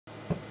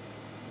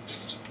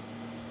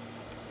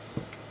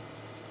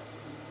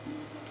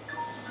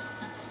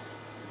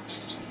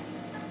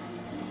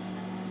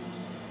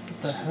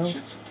The hell?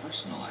 Shit for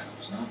personal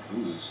items, not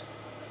booze.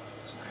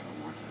 It's not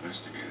even worth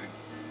investigating.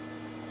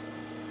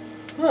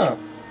 Huh.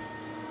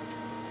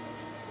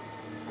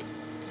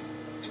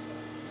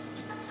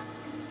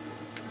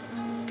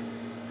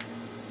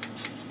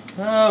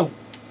 Oh.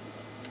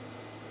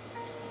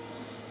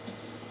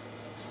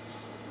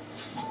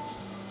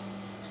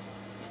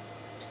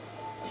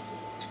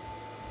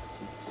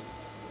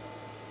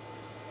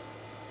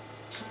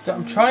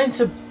 I'm trying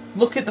to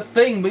look at the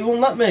thing, but it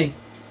won't let me.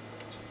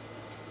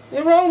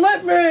 It won't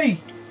let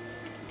me!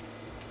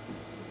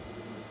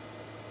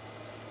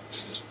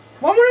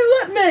 Why won't it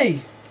let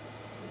me?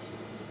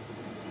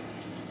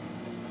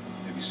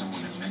 Maybe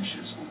someone in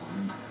Menches will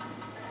remember.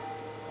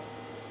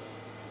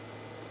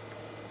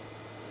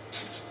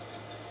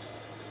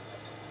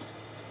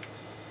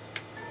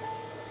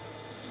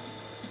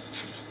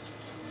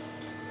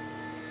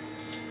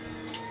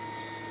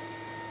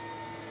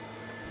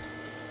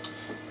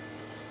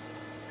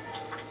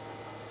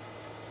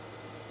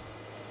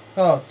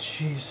 Oh,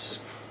 Jesus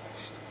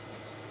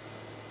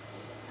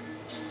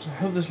Christ. I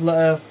hope this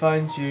letter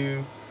finds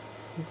you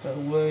a better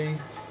way.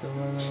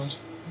 Someone's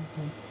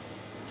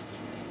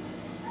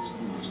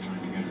trying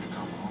to get her to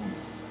come home.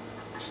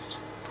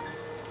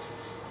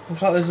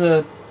 Looks like there's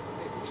a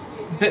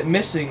bit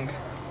missing.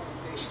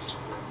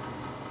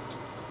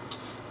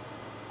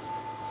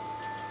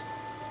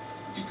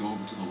 We could go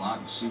over to the lot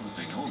and see what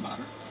they know about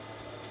her.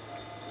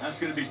 That's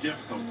gonna be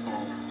difficult,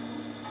 Cole.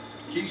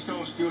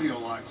 Keystone Studio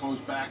lot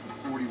closed back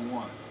in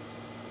 41.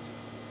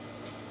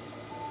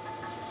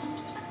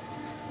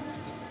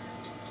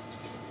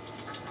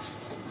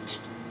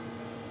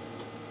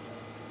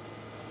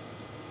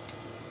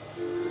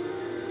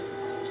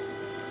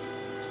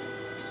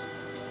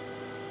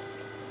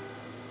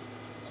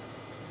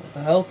 What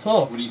the hell,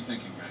 talk? What are you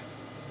thinking, Ray?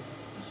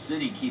 The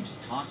city keeps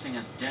tossing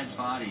us dead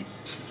bodies.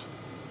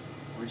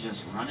 We're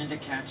just running to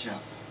catch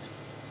up.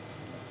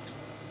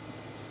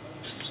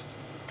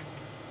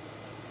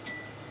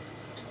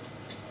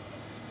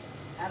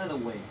 Out of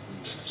the way,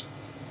 please.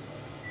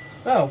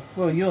 Oh,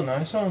 well, you're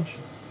nice, aren't you?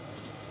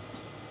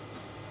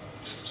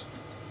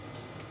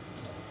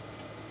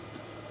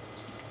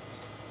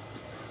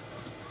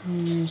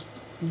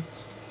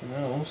 Something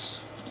else.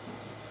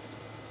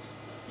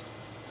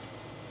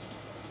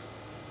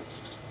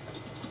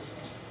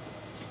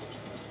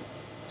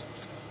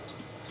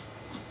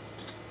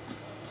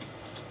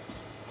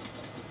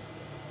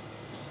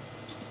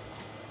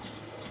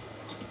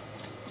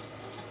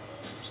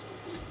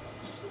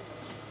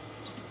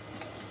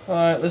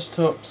 Alright, let's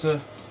talk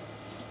to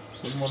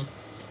someone.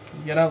 Can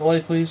you get out of the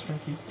way, please?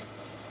 Thank you.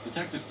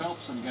 Detective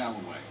Phelps and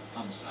Galloway,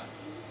 homicide.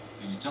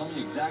 Can you tell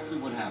me exactly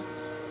what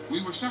happened?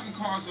 We were shuttling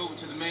cars over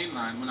to the main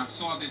line when I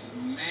saw this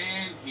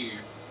man here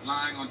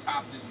lying on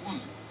top of this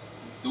woman.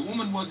 The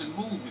woman wasn't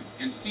moving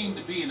and seemed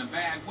to be in a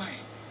bad way.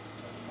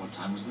 What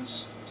time was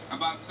this?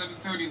 About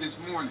 7:30 this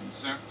morning,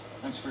 sir.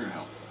 Thanks for your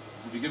help.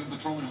 Have you given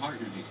Patrolman Hart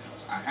your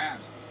details? I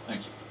have.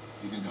 Thank you.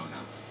 You can go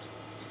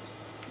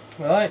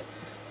now. Right.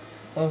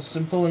 That was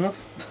simple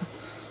enough.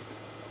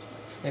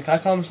 Yeah, can I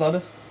climb this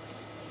ladder?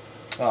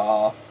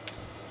 Aww.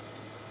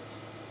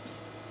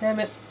 Damn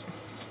it.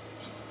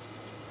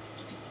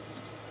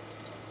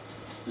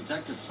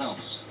 Detective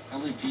Phelps,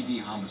 LAPD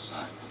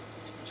homicide.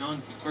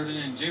 John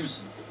Ferdinand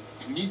Jameson.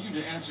 We need you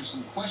to answer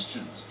some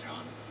questions,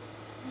 John.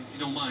 If you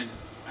don't mind,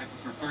 I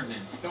prefer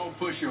Ferdinand. Don't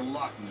push your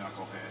luck,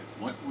 knucklehead.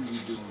 What were you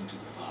doing to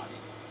the body,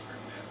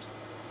 Ferdinand?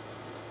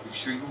 You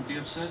sure you won't be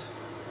upset?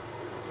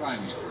 Try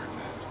me, Ferdinand.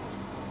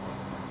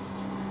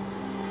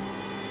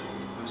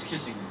 I was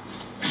kissing her.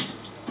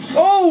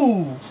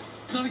 Oh!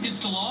 It's not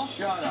against the law.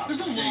 Shut up. There's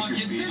no law Take your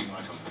against it. beating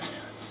like a man.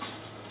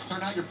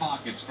 Turn out your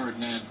pockets,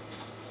 Ferdinand.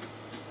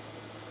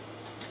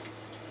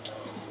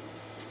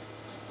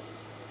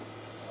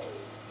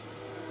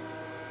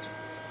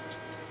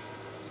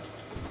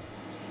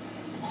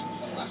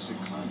 Classic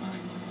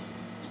Carmine.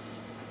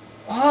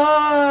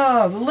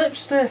 Ah, the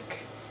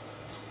lipstick.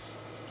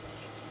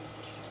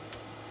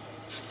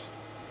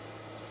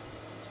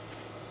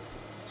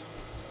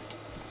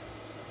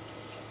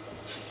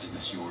 Is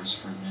this yours,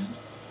 Ferdinand?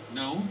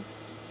 No.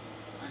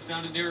 I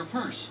found it near her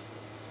purse.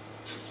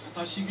 I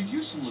thought she could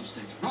use some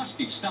lipstick.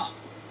 Rusty, stop.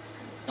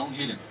 Don't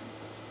hit him.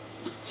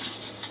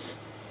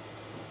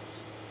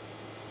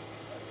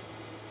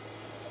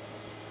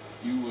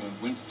 You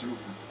went through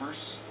her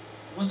purse?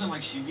 It wasn't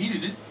like she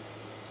needed it.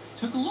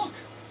 Took a look.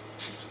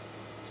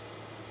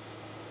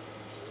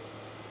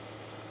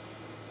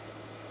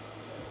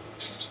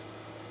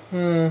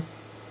 Hmm.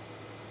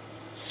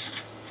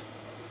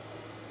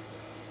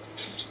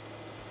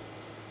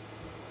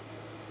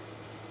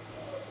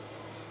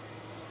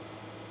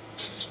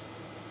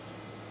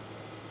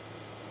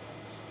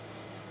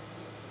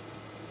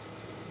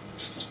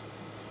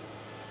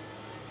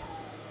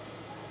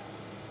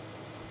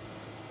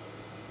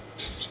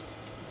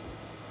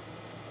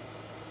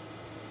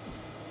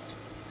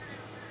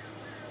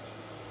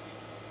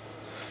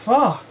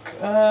 Fuck.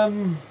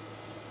 Damn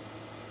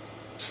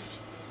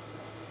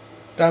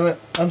it.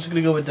 I'm just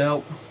gonna go with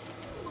Del.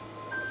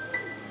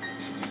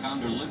 You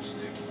found her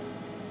lipstick.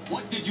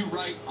 What did you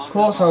write on Of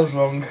course I was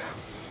wrong.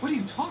 What are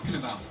you talking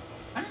about?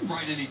 I didn't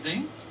write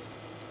anything.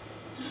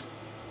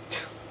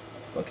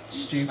 Fucking Found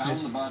stupid.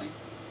 the body?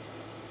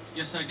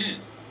 Yes, I did.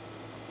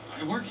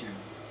 I work here.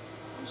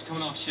 I was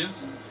coming off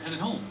shift and headed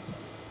home.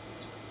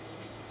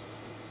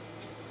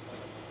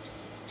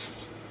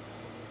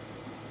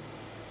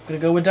 Gonna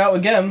go with doubt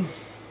again.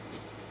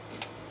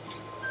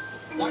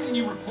 Why didn't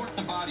you report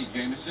the body,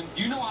 Jameson?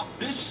 Do you know how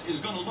this is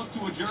going to look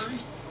to a jury?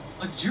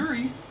 A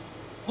jury?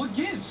 What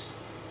gives?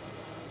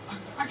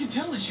 I could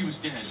tell that she was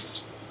dead.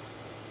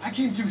 I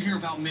came through here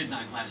about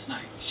midnight last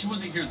night. She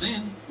wasn't here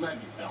then. Let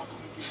me welcome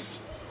again.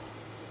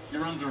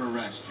 You're under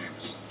arrest,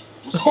 Jameson.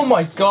 We'll see Oh how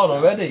my this god, goes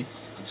out. already.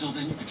 Until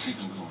then, you can take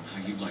a look on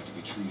how you'd like to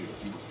be treated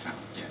if you were found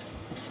dead.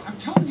 I'm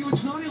telling you,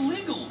 it's not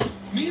illegal.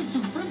 Me and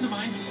some friends of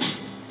mine.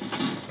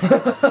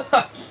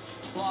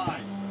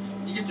 Clyde,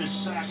 you get this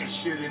sack of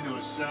shit into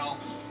a cell.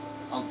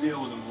 I'll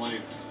deal with him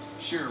later.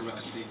 Sure,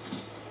 Rusty.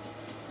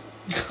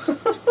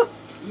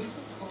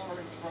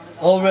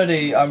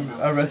 Already, I'm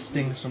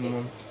arresting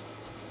someone.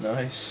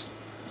 Nice.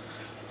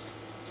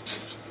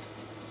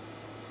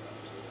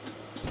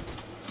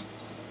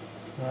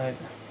 Right.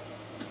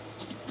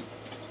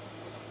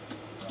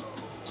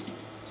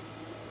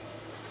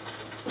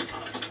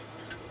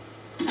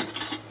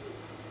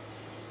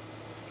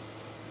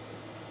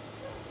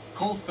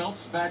 Cole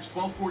Phelps, badge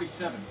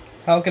 1247.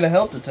 How can I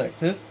help,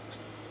 detective?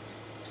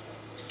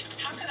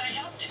 How can I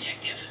help,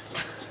 detective?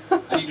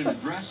 I need an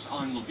address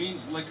on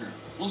Levine's Liquor.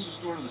 Closest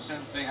store to the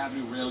Santa Fe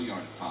Avenue rail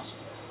yard, if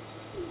possible.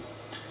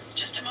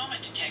 Just a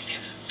moment,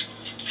 detective.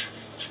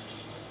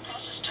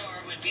 Closest store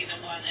would be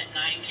the one at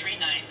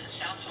 939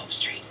 South Hope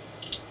Street.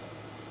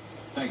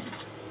 Thank you.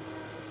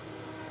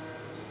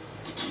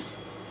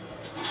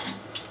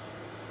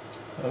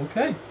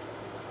 Okay.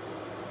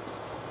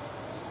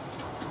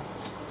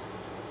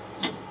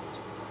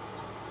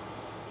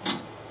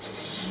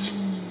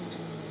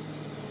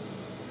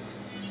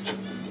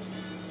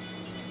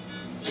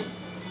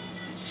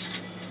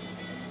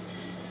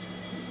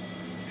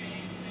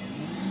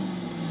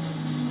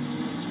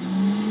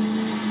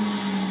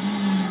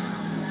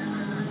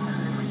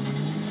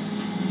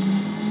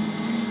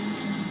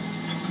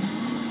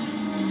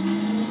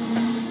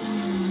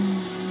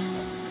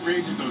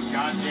 Read that those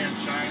goddamn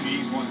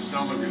Chinese want to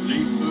sell the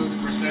relief food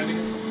that we're sending?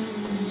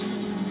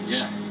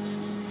 Yeah.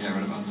 Yeah, I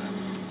read about that.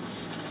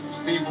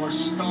 These people are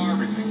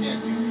starving. They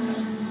can't do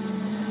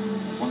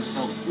that. Want to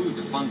sell food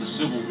to fund the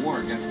civil war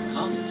against the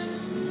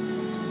communists.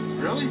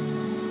 Really?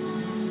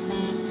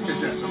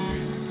 Guess that's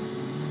okay.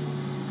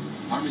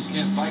 Armies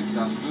can't fight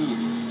without food.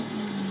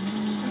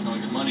 Spend all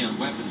your money on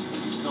weapons,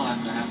 but you still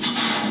have to have...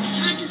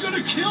 You're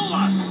gonna kill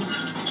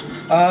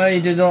us! I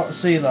did not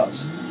see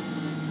that.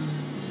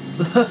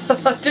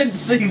 I didn't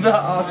see that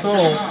at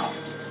all.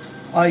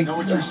 I Know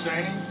what you're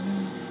saying?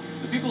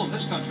 The people of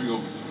this country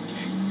over the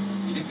king.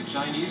 You think the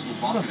Chinese will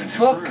balk The at an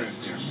fuck? emperor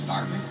if they're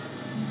starving?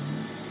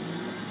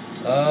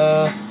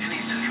 Any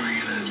central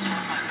units,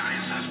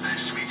 459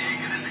 suspects to be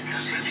taken into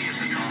custody at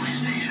the trolley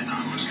station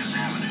on Lucas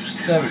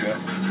Avenue. There we go.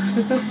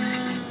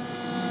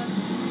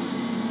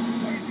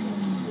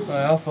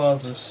 Right, how far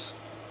is this?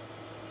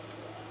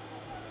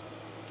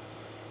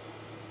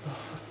 Oh,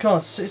 for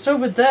God's sake, it's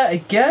over there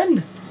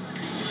again!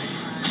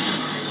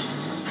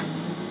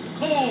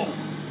 Cole!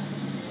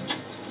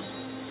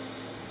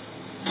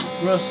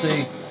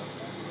 Rusty.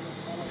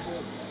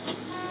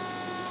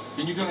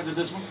 Can you drive to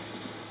this one?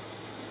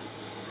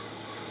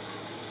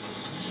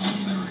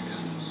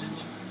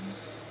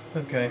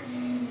 Okay.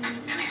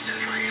 Any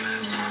central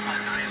units,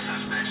 459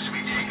 suspects to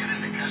be taken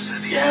into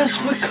custody.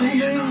 Yes, we're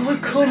coming, we're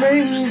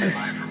coming!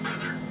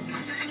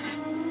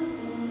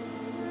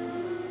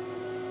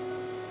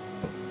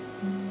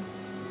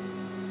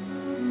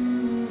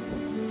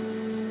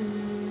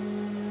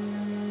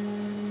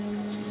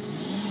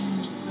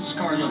 This is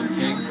car 11,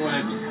 King. Go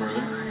ahead with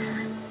further.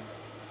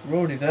 We're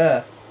already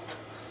there.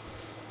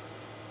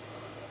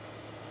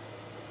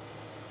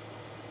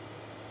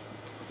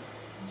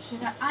 Should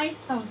have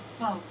iced those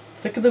folks.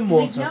 Thicker than You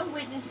leave water. no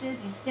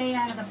witnesses, you stay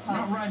out of the I'm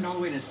not pub. riding all the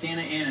way to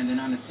Santa Ana and then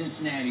on to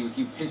Cincinnati with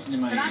you pissing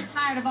in my But ear. I'm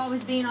tired of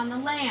always being on the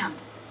lam.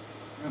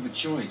 I have a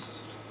choice.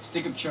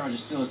 Stick-up charge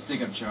is still a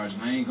stick-up charge,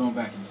 and I ain't going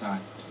back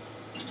inside.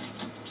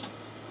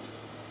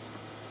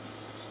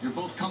 You're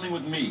both coming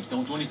with me.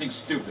 Don't do anything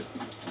stupid.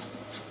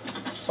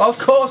 Of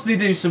course they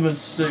do something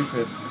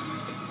stupid.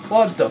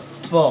 What the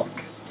fuck?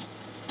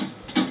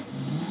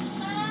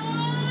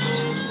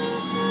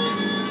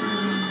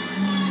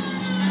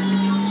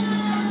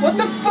 What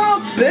the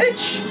fuck,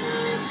 bitch?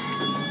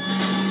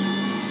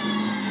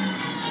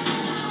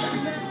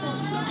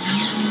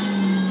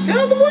 Get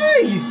out of the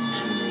way!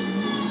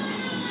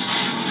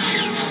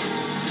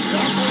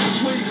 Don't go to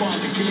sleep on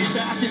me. Give me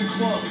back in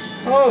close.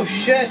 Oh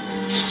shit.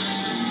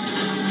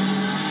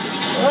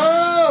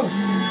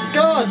 Oh!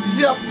 God, did you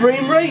see that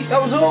frame rate?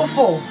 That was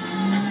awful.